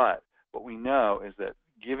 But what we know is that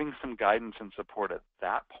giving some guidance and support at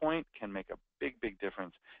that point can make a big, big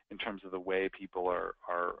difference in terms of the way people are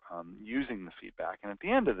using the feedback. And at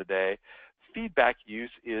the end of the day, feedback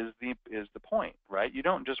use is the point, right? You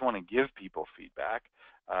don't just want to give people feedback.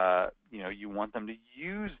 You want them to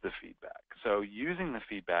use the feedback. So using the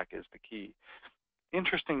feedback is the key.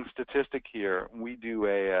 Interesting statistic here, we do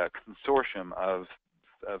a consortium of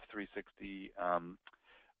 360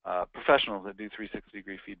 professionals that do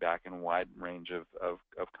 360-degree feedback in a wide range of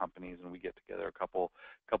companies, and we get together a couple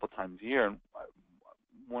times a year. And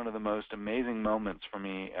one of the most amazing moments for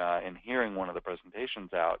me in hearing one of the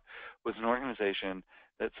presentations out was an organization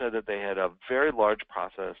that said that they had a very large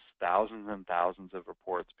process, thousands and thousands of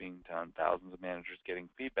reports being done, thousands of managers getting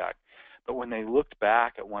feedback. But when they looked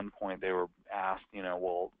back at one point, they were asked,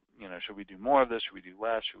 should we do more of this? Should we do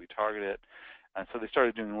less? Should we target it? And so they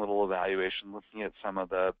started doing a little evaluation, looking at some of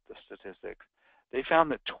the statistics. They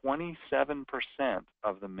found that 27%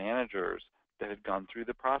 of the managers that had gone through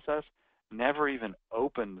the process never even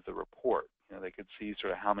opened the report. They could see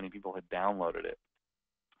sort of how many people had downloaded it.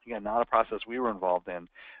 Again, not a process we were involved in,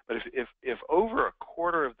 but if over a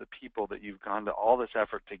quarter of the people that you've gone to all this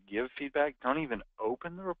effort to give feedback don't even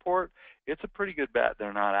open the report, it's a pretty good bet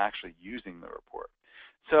they're not actually using the report.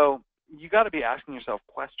 So you got to be asking yourself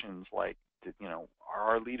questions like,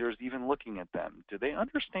 are our leaders even looking at them? Do they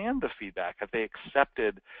understand the feedback? Have they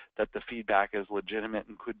accepted that the feedback is legitimate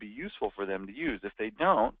and could be useful for them to use? If they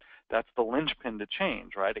don't, that's the linchpin to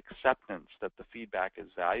change, right? Acceptance that the feedback is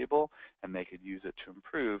valuable and they could use it to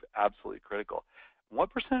improve, absolutely critical.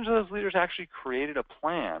 What percentage of those leaders actually created a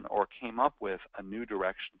plan or came up with a new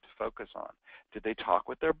direction to focus on? Did they talk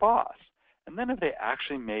with their boss? And then have they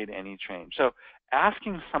actually made any change? So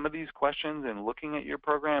asking some of these questions and looking at your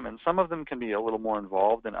program, and some of them can be a little more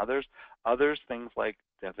involved than others. Others, things like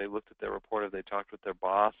have they looked at their report, have they talked with their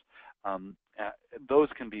boss, those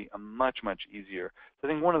can be much, much easier. So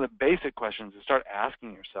I think one of the basic questions is start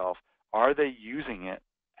asking yourself, are they using it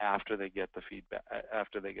after they get the feedback,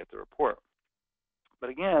 after they get the report? But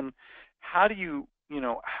again, how do you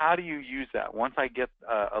use that? Once I get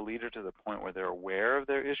a leader to the point where they're aware of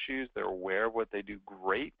their issues, they're aware of what they do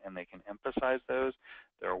great, and they can emphasize those,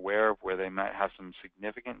 they're aware of where they might have some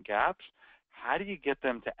significant gaps, how do you get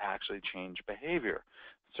them to actually change behavior?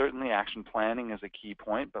 Certainly action planning is a key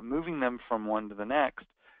point, but moving them from one to the next,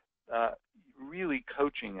 really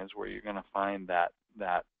coaching is where you're going to find that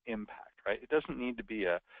impact, right? It doesn't need to be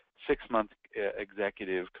a 6-month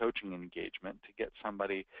executive coaching engagement to get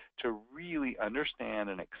somebody to really understand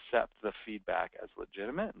and accept the feedback as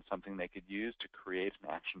legitimate and something they could use to create an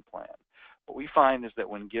action plan. What we find is that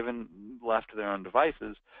when left to their own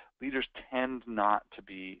devices, leaders tend not to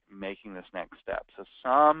be making this next step. So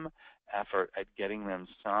some effort at getting them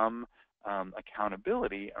some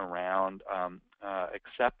accountability around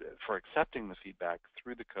accepting the feedback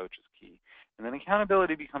through the coach is key. And then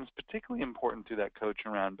accountability becomes particularly important to that coach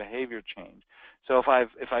around behavior change. So if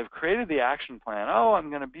I've created the action plan, oh, I'm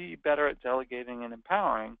going to be better at delegating and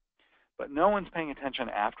empowering, but no one's paying attention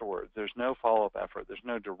afterwards. There's no follow-up effort. There's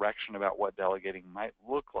no direction about what delegating might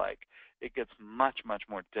look like. It gets much, much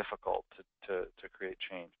more difficult to create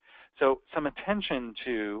change. So some attention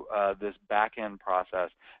to this back-end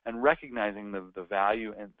process and recognizing the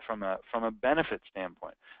value from a benefit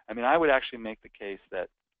standpoint. I mean, I would actually make the case that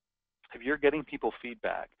if you're getting people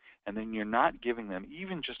feedback and then you're not giving them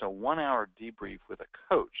even just a 1-hour debrief with a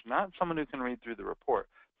coach, not someone who can read through the report,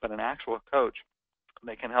 but an actual coach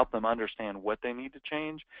that can help them understand what they need to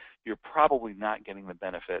change, you're probably not getting the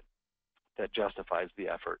benefit that justifies the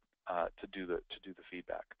effort to do the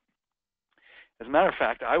feedback. As a matter of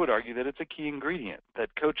fact, I would argue that it's a key ingredient, that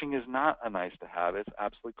coaching is not a nice to have, it's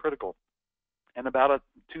absolutely critical. And about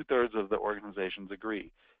 2/3 of the organizations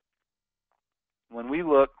agree. When we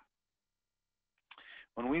look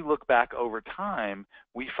back over time,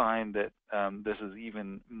 we find that this is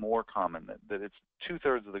even more common, that it's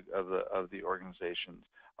 2/3 of the organizations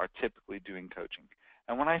are typically doing coaching.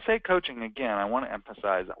 And when I say coaching, again, I want to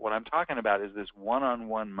emphasize that what I'm talking about is this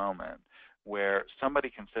one-on-one moment where somebody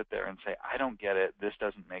can sit there and say, I don't get it, this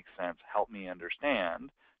doesn't make sense, help me understand,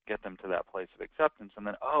 get them to that place of acceptance, and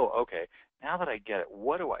then, oh, okay, now that I get it,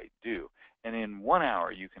 what do I do? And in 1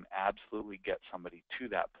 hour, you can absolutely get somebody to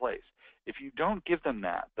that place. If you don't give them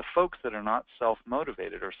that, the folks that are not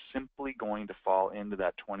self-motivated are simply going to fall into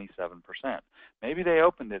that 27%. Maybe they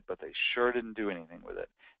opened it, but they sure didn't do anything with it.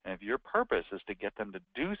 And if your purpose is to get them to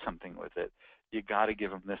do something with it, you got to give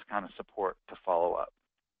them this kind of support to follow up.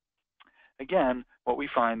 Again, what we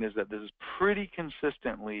find is that this is pretty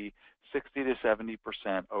consistently 60 to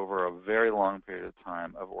 70% over a very long period of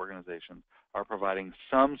time of organizations are providing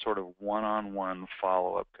some sort of one-on-one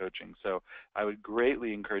follow-up coaching. So I would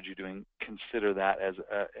greatly encourage you to consider that as,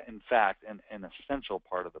 in fact, an essential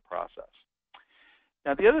part of the process.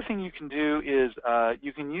 Now, the other thing you can do is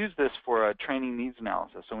you can use this for a training needs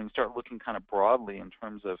analysis. So when you start looking kind of broadly in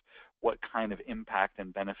terms of what kind of impact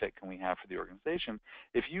and benefit can we have for the organization,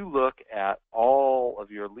 if you look at all of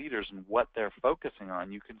your leaders and what they're focusing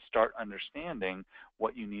on, you can start understanding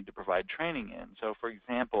what you need to provide training in. So, for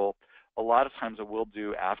example, a lot of times what we'll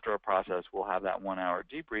do after a process, we'll have that 1-hour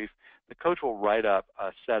debrief. The coach will write up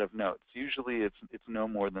a set of notes. Usually it's no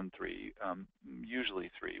more than 3,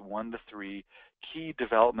 usually 3, 1 to 3 key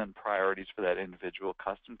development priorities for that individual,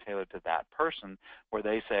 custom tailored to that person, where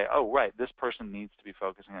they say, oh, right, this person needs to be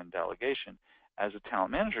focusing on delegation. As a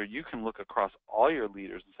talent manager, you can look across all your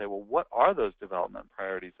leaders and say, well, what are those development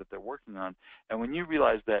priorities that they're working on? And when you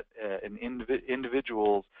realize that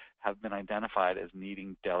individuals have been identified as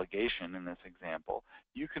needing delegation in this example,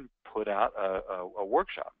 you can put out a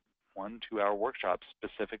workshop, 1-2-hour workshop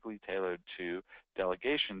specifically tailored to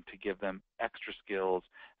delegation to give them extra skills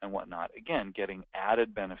and whatnot. Again, getting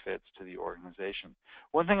added benefits to the organization.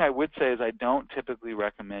 One thing I would say is I don't typically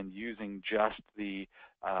recommend using just the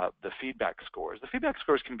feedback scores. The feedback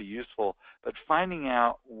scores can be useful, but finding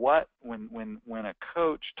out what, when a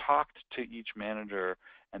coach talked to each manager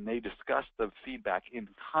and they discussed the feedback in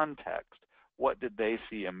context, what did they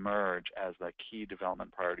see emerge as the key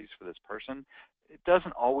development priorities for this person? It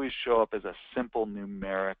doesn't always show up as a simple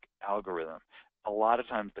numeric algorithm. A lot of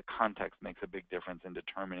times the context makes a big difference in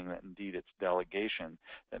determining that indeed it's delegation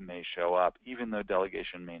that may show up, even though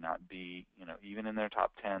delegation may not be, even in their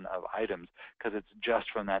top 10 of items, because it's just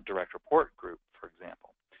from that direct report group, for example.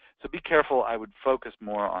 So be careful. I would focus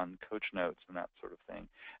more on coach notes and that sort of thing.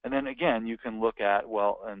 And then again, you can look at,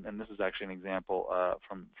 well, and this is actually an example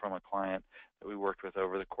from a client that we worked with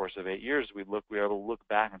over the course of 8 years. We were able to look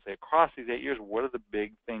back and say, across these 8 years, what are the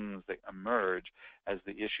big things that emerge as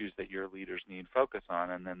the issues that your leaders need focus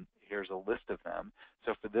on? And then here's a list of them.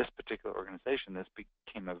 So for this particular organization, this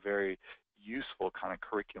became a very useful kind of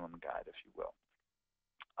curriculum guide, if you will.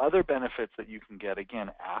 Other benefits that you can get,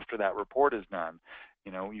 again, after that report is done.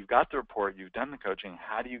 You've got the report, you've done the coaching.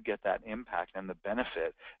 How do you get that impact and the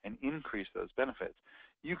benefit and increase those benefits?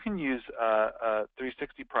 You can use a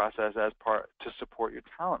 360 process as part to support your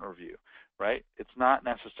talent review, right? It's not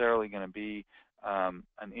necessarily going to be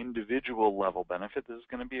an individual level benefit. This is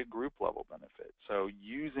going to be a group level benefit. So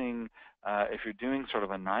using, if you're doing sort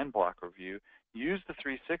of a 9-block review, use the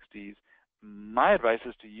 360s my advice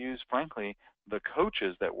is to use, frankly, the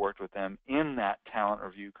coaches that worked with them in that talent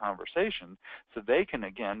review conversation, so they can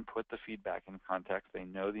again put the feedback in context. They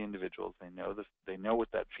know the individuals, they know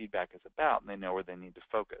what that feedback is about, and they know where they need to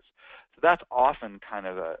focus. So that's often kind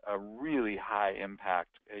of a really high impact,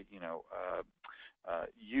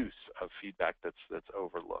 use of feedback that's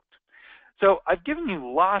overlooked. So I've given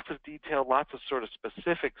you lots of detail, lots of sort of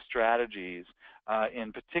specific strategies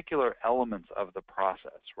in particular elements of the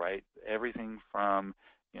process, right? Everything from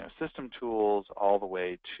system tools all the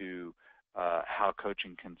way to how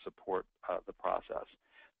coaching can support the process.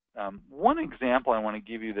 One example I want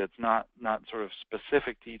to give you that's not sort of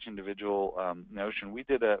specific to each individual notion. We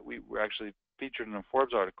were actually featured in a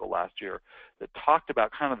Forbes article last year that talked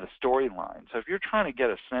about kind of the storyline. So if you're trying to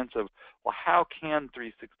get a sense of, well, how can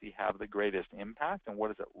 360 have the greatest impact, and what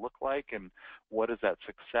does it look like, and what does that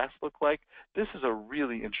success look like, this is a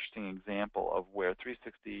really interesting example of where a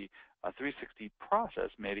 360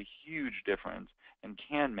 process made a huge difference and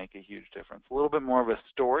can make a huge difference. A little bit more of a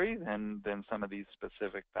story than some of these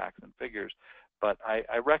specific facts and figures, but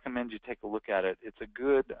I recommend you take a look at it. It's a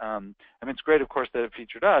good, it's great, of course, that it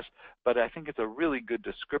featured us, but I think it's a really good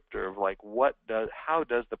descriptor of like how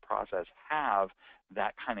does the process have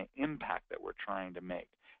that kind of impact that we're trying to make?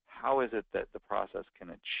 How is it that the process can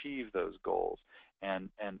achieve those goals? And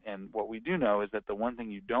what we do know is that the one thing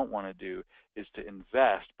you don't want to do is to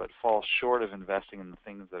invest but fall short of investing in the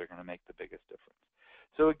things that are going to make the biggest difference.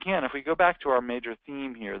 So again, if we go back to our major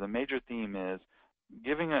theme here, the major theme is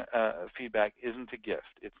giving a feedback isn't a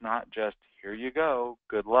gift. It's not just, here you go,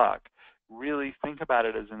 good luck. Really think about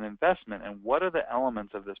it as an investment, and what are the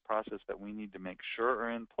elements of this process that we need to make sure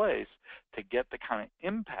are in place to get the kind of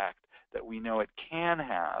impact that we know it can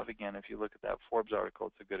have. Again, if you look at that Forbes article,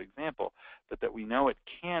 it's a good example, but that we know it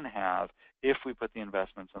can have if we put the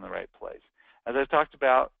investments in the right place. As I've talked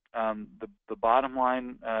about, the bottom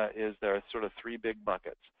line is there are sort of three big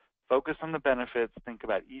buckets. Focus on the benefits. Think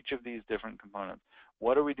about each of these different components.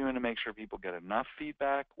 What are we doing to make sure people get enough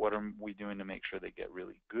feedback? What are we doing to make sure they get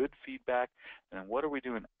really good feedback? And then what are we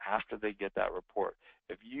doing after they get that report?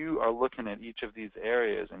 If you are looking at each of these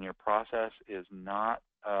areas and your process is not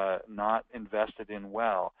invested in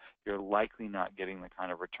well, you're likely not getting the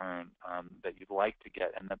kind of return that you'd like to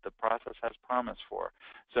get and that the process has promise for.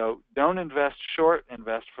 So don't invest short,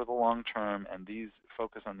 invest for the long term, and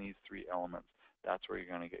focus on these three elements. That's where you're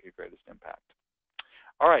going to get your greatest impact.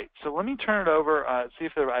 All right, so let me turn it over, see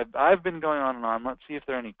if I've been going on and on. Let's see if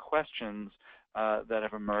there are any questions that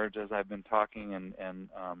have emerged as I've been talking, and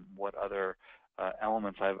what other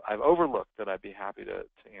elements I've overlooked that I'd be happy to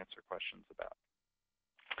answer questions about.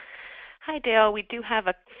 Hi, Dale. We do have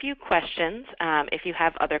a few questions. If you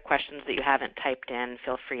have other questions that you haven't typed in,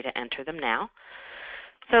 feel free to enter them now.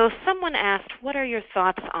 So someone asked, what are your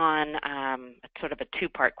thoughts on, sort of a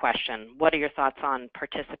two-part question, what are your thoughts on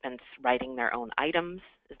participants writing their own items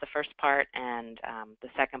is the first part, and the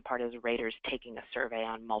second part is raters taking a survey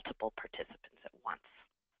on multiple participants at once.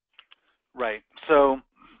 Right. So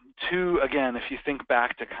again, if you think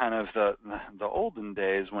back to kind of the olden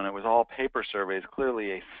days when it was all paper surveys,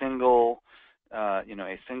 clearly a single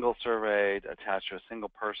survey attached to a single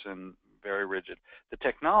person, very rigid. The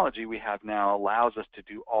technology we have now allows us to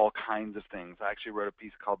do all kinds of things. I actually wrote a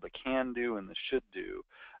piece called The Can Do and the Should Do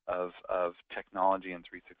of technology and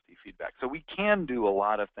 360 feedback. So we can do a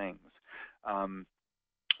lot of things.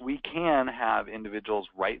 We can have individuals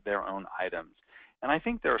write their own items. And I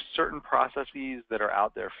think there are certain processes that are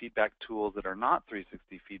out there, feedback tools that are not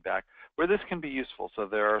 360 feedback, where this can be useful. So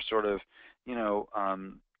there are sort of,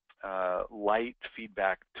 light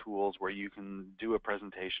feedback tools where you can do a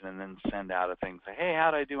presentation and then send out a thing, say, hey,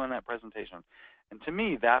 how did I do on that presentation? And to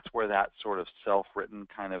me, that's where that sort of self-written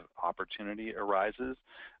kind of opportunity arises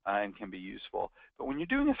and can be useful. But when you're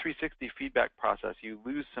doing a 360 feedback process, you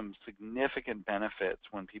lose some significant benefits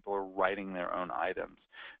when people are writing their own items.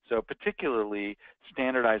 So particularly,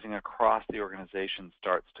 standardizing across the organization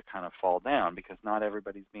starts to kind of fall down because not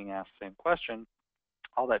everybody's being asked the same question.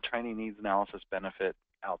 All that training needs analysis benefit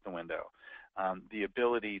out the window. The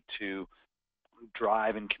ability to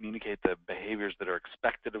drive and communicate the behaviors that are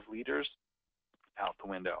expected of leaders, out the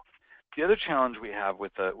window. The other challenge we have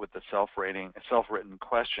with the self-written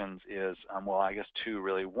questions is, well, I guess two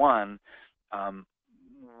really. One,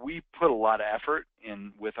 we put a lot of effort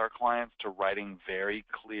in with our clients to writing very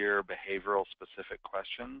clear behavioral specific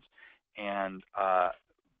questions, and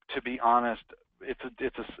to be honest, it's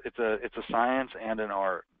a science and an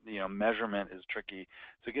art. Measurement is tricky.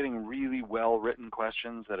 So getting really well-written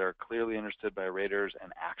questions that are clearly understood by raters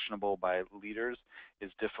and actionable by leaders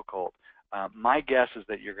is difficult. My guess is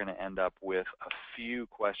that you're going to end up with a few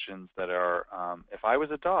questions that are, if I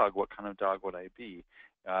was a dog, what kind of dog would I be?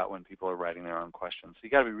 When people are writing their own questions. So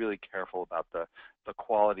you got to be really careful about the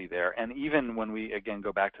quality there. And even when we, again,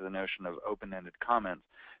 go back to the notion of open-ended comments,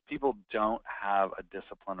 people don't have a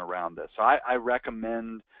discipline around this. So I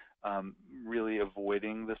recommend really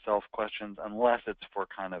avoiding the self questions unless it's for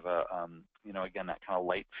kind of a, again, that kind of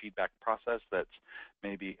light feedback process that's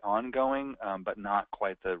maybe ongoing, but not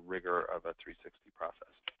quite the rigor of a 360 process.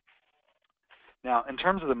 Now, in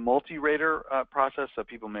terms of the multi-rater process, so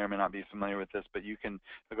people may or may not be familiar with this, but you can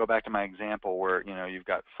go back to my example where you've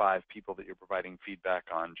got 5 people that you're providing feedback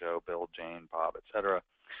on: Joe, Bill, Jane, Bob, etc.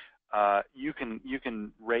 You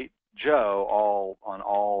can rate Joe on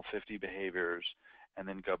all 50 behaviors, and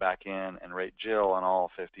then go back in and rate Jill on all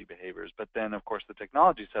 50 behaviors. But then, of course, the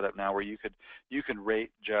technology set up now where you could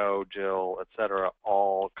rate Joe, Jill, etc.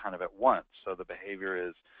 all kind of at once. So the behavior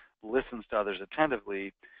is listens to others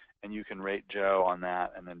attentively, and you can rate Joe on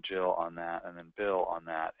that, and then Jill on that, and then Bill on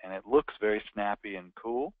that. And it looks very snappy and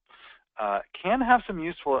cool. Can have some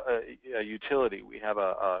useful utility. We have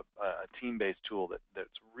a team-based tool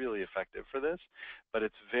that's really effective for this, but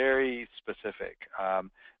it's very specific.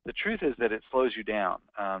 The truth is that it slows you down.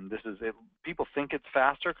 People think it's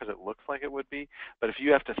faster because it looks like it would be, but if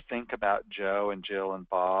you have to think about Joe and Jill and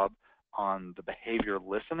Bob on the behavior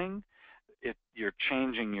listening, you're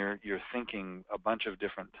changing your thinking a bunch of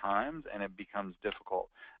different times, and it becomes difficult.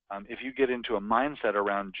 If you get into a mindset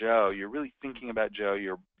around Joe, you're really thinking about Joe.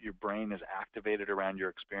 Your brain is activated around your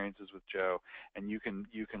experiences with Joe, and you can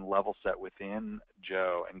level set within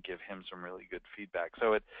Joe and give him some really good feedback.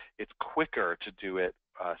 So it's quicker to do it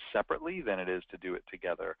separately than it is to do it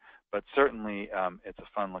together. But certainly, it's a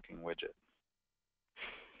fun-looking widget.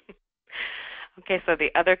 Okay, so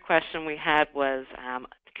the other question we had was,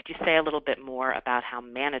 could you say a little bit more about how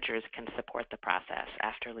managers can support the process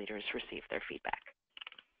after leaders receive their feedback?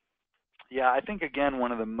 Yeah, I think, again,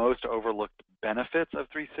 one of the most overlooked benefits of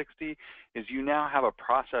 360 is you now have a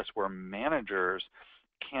process where managers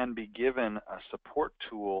can be given a support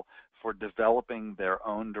tool for developing their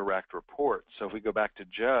own direct reports. So if we go back to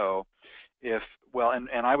Joe,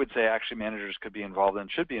 and I would say actually managers could be involved and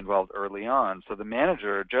should be involved early on. So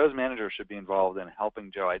Joe's manager should be involved in helping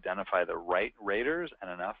Joe identify the right raters and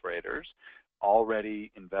enough raters already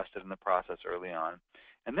invested in the process early on.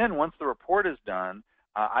 And then once the report is done,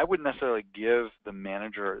 I wouldn't necessarily give the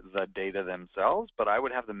manager the data themselves, but I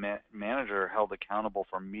would have the manager held accountable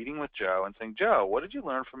for meeting with Joe and saying, Joe, what did you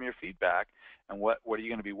learn from your feedback, and what are you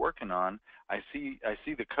going to be working on? I see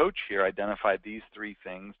the coach here identified these 3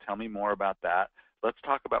 things. Tell me more about that. Let's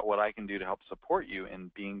talk about what I can do to help support you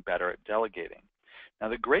in being better at delegating. Now,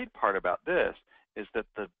 the great part about this is that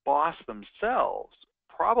the boss themselves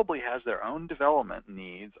probably has their own development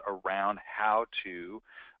needs around how to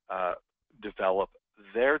develop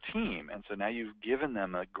their team. And so now you've given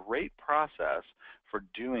them a great process for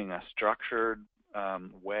doing a structured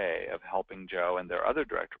way of helping Joe and their other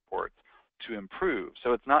direct reports to improve.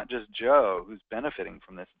 So it's not just Joe who's benefiting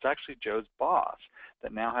from this. It's actually Joe's boss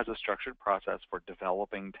that now has a structured process for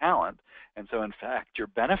developing talent. And so, in fact, your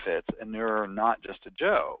benefits inure not just to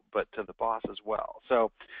Joe, but to the boss as well.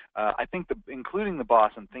 So I think including the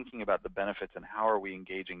boss and thinking about the benefits and how are we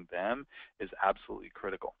engaging them is absolutely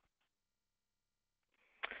critical.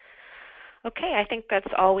 Okay, I think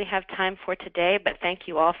that's all we have time for today, but thank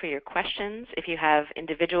you all for your questions. If you have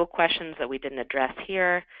individual questions that we didn't address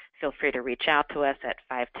here, feel free to reach out to us at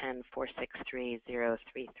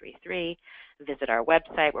 510-463-0333. Visit our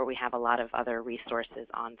website where we have a lot of other resources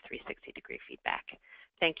on 360-degree feedback.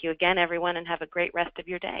 Thank you again, everyone, and have a great rest of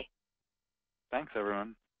your day. Thanks,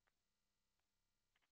 everyone.